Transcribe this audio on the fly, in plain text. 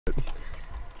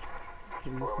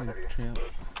He's just gonna tramp.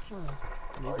 Huh.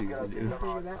 Maybe we do.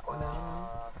 Figure that one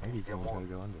out. Maybe he's gonna try to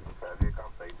go under it.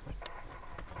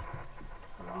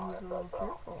 He's a little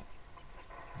fearful.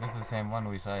 This is the same one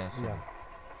we saw yesterday. Yeah.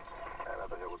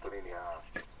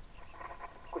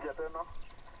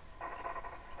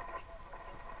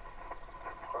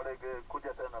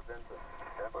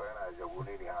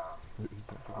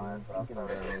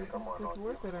 If it's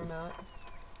worth it or not.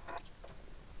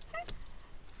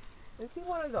 Is he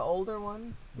one of the older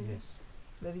ones? Yes.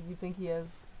 That you think he has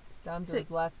down to So-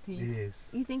 his last teeth? Yes.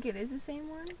 You think it is the same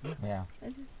one? Yeah.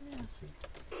 Is it? Yeah.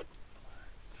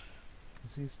 You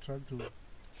see, he's trying to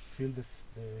feel the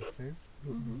face.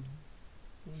 Mm-hmm.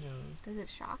 He knows. Does it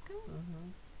shock him? Mm-hmm.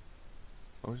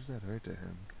 What does that hurt to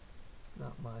him?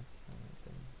 Not much. I don't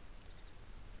think.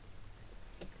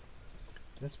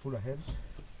 Let's pull ahead.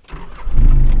 He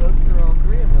goes through all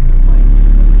three of them. It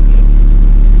might.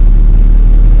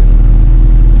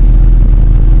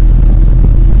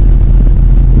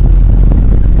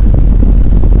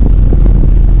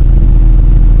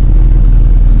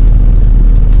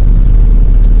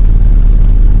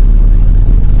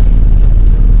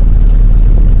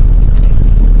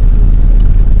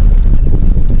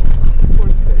 Poor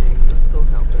thing. Let's go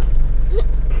help him.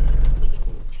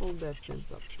 Let's hold that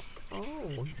fence up.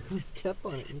 Oh, he's gonna step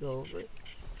on it and go over it.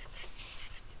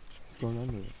 He's going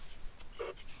under it.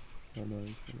 Oh no,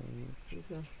 he's going under it. He's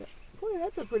gonna step. Boy,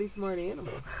 that's a pretty smart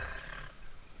animal.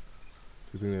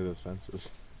 It's a good thing those fences.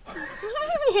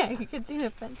 Yeah, you could do the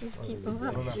fences, keep him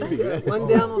up. He's got one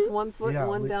down with one foot Yeah, and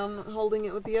one we- down holding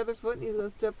it with the other foot, and he's gonna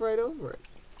step right over it.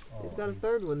 He's got a Oh,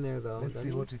 third one there though. let's doesn't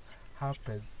see he? what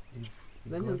happens if he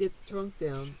Then he'll goes- get the trunk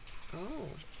down. Oh.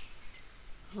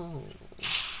 Oh.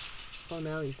 Oh,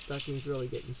 now he's stuck. He's really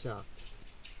getting shocked.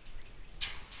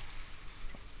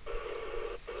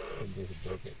 Then there's a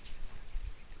bucket.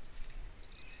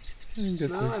 I think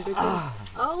that's No, it. I bet you-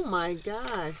 Oh my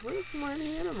gosh! What a smart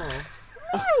animal.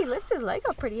 Yeah, he lifts his leg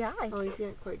up pretty high. Oh, you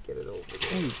can't quite get it over Oh,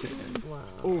 there. you did. Wow.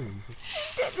 Oh.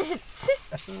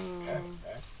 Oh.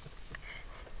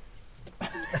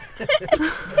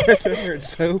 That hurt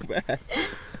so bad.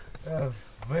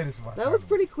 Very smart. That was animal.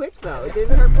 pretty quick though. It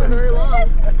didn't hurt for very long.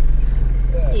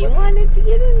 He wanted to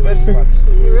get in Very there. smart.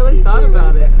 He really thought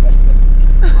about it.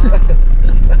 Wow.